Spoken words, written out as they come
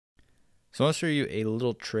So I'll show you a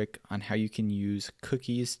little trick on how you can use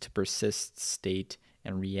cookies to persist state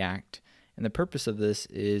and React. And the purpose of this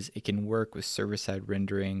is it can work with server-side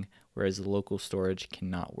rendering, whereas the local storage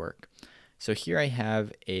cannot work. So here I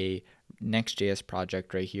have a Next.js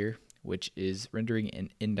project right here, which is rendering an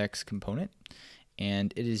index component,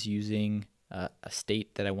 and it is using a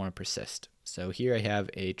state that I want to persist. So here I have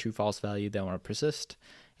a true-false value that I want to persist,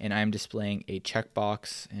 and I'm displaying a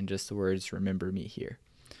checkbox and just the words "remember me" here.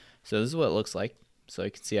 So this is what it looks like. So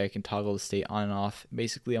you can see I can toggle the state on and off.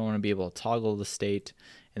 Basically, I want to be able to toggle the state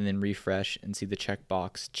and then refresh and see the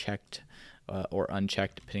checkbox checked or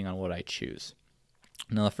unchecked depending on what I choose.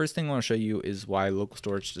 Now the first thing I want to show you is why local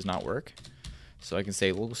storage does not work. So I can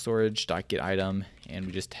say local storage.getItem, and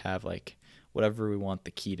we just have like whatever we want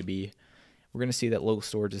the key to be. We're going to see that local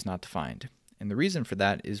storage is not defined. And the reason for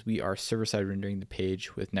that is we are server-side rendering the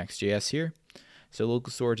page with Next.js here. So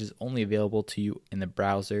local storage is only available to you in the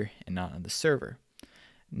browser and not on the server.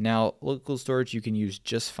 Now, local storage you can use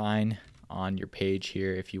just fine on your page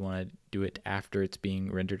here if you want to do it after it's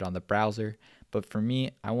being rendered on the browser. But for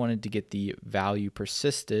me, I wanted to get the value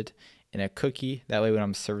persisted in a cookie. That way when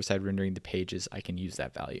I'm server-side rendering the pages, I can use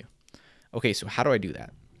that value. Okay, so how do I do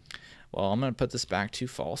that? Well, I'm going to put this back to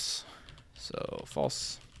false. So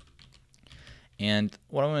false. And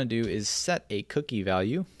what I'm going to do is set a cookie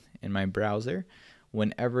value in my browser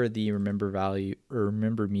whenever the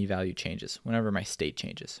remember me value changes, whenever my state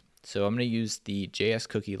changes. So I'm going to use the JS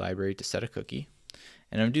cookie library to set a cookie,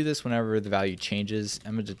 and I'm going to do this whenever the value changes.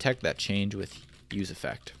 I'm going to detect that change with use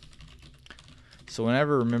effect. So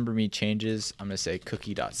whenever remember me changes, I'm going to say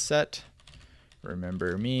cookie.set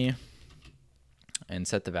remember me and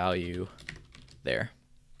set the value there.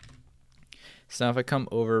 So now if I come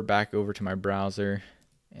back over to my browser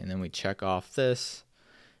and then we check off this,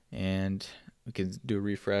 and we can do a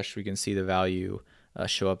refresh, we can see the value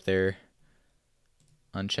show up there.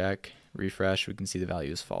 Uncheck, refresh, we can see the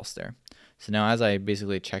value is false there. So now as I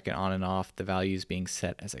basically check it on and off, the value is being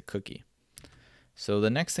set as a cookie. So the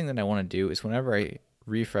next thing that I want to do is whenever I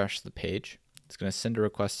refresh the page, it's going to send a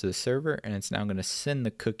request to the server, and it's now going to send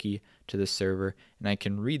the cookie to the server, and I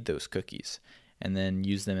can read those cookies and then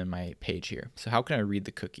use them in my page here. So how can I read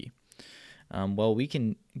the cookie? Well, we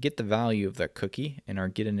can get the value of that cookie in our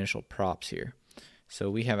getInitial props here. So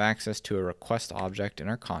we have access to a request object in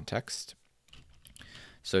our context.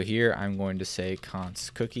 So here I'm going to say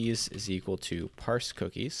const cookies is equal to parse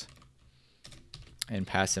cookies and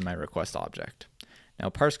pass in my request object. Now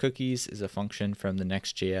parse cookies is a function from the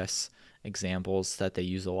Next.js examples that they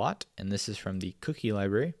use a lot, and this is from the cookie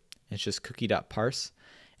library. It's just cookie.parse,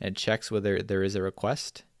 and it checks whether there is a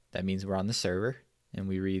request. That means we're on the server and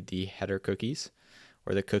we read the header cookies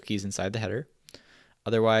or the cookies inside the header.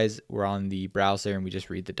 Otherwise, we're on the browser and we just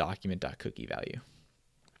read the document.cookie value.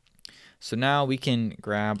 So now we can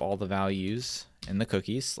grab all the values in the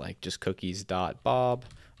cookies, like just cookies.bob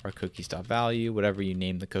or cookies.value, whatever you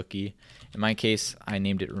name the cookie. In my case, I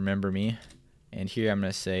named it remember me, and here I'm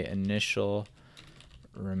going to say initial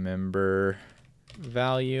remember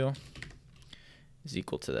value is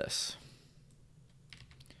equal to this.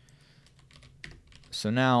 So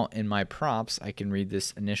now in my props, I can read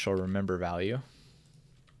this initial remember value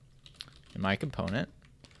in my component.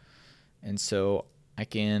 And so I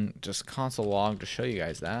can just console log to show you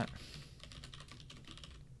guys that.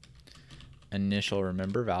 Initial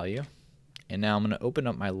remember value. And now I'm going to open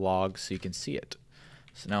up my log so you can see it.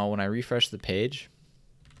 So now when I refresh the page,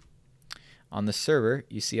 on the server,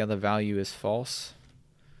 you see how the value is false.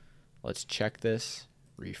 Let's check this,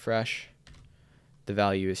 refresh. The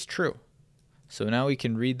value is true. So now we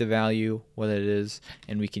can read the value, what it is,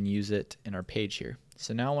 and we can use it in our page here.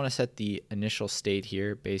 So now I want to set the initial state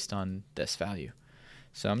here based on this value.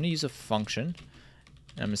 So I'm going to use a function,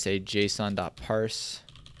 and I'm going to say json.parse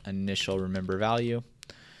initial remember value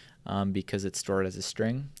because it's stored as a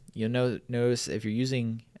string. You'll notice if you're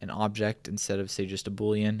using an object instead of say just a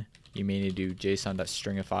boolean, you may need to do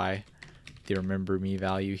json.stringify the remember me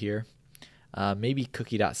value here. Maybe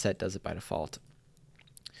cookie.set does it by default.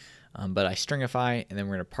 But I stringify, and then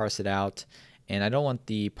we're going to parse it out. And I don't want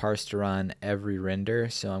the parse to run every render,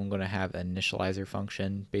 so I'm going to have an initializer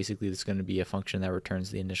function. Basically, it's going to be a function that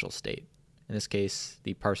returns the initial state. In this case,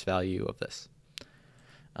 the parse value of this.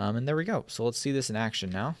 And there we go. So let's see this in action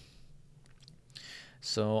now.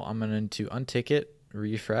 So I'm going to untick it,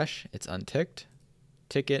 refresh, it's unticked.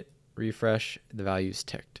 Tick it, refresh, the value is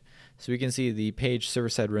ticked. So we can see the page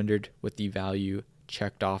server-side rendered with the value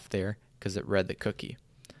checked off there because it read the cookie.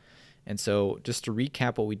 And so just to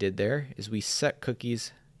recap what we did there is we set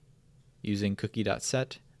cookies using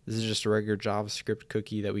cookie.set, This is just a regular JavaScript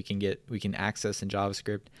cookie that we can access in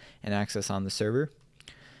JavaScript and access on the server.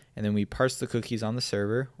 And then we parse the cookies on the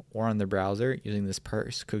server or on the browser using this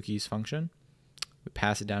parse cookies function. We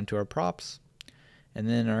pass it down to our props, and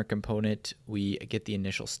then in our component we get the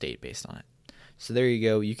initial state based on it. So there you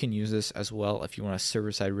go. You can use this as well if you want a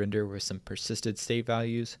server-side render with some persisted state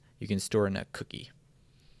values. You can store in a cookie.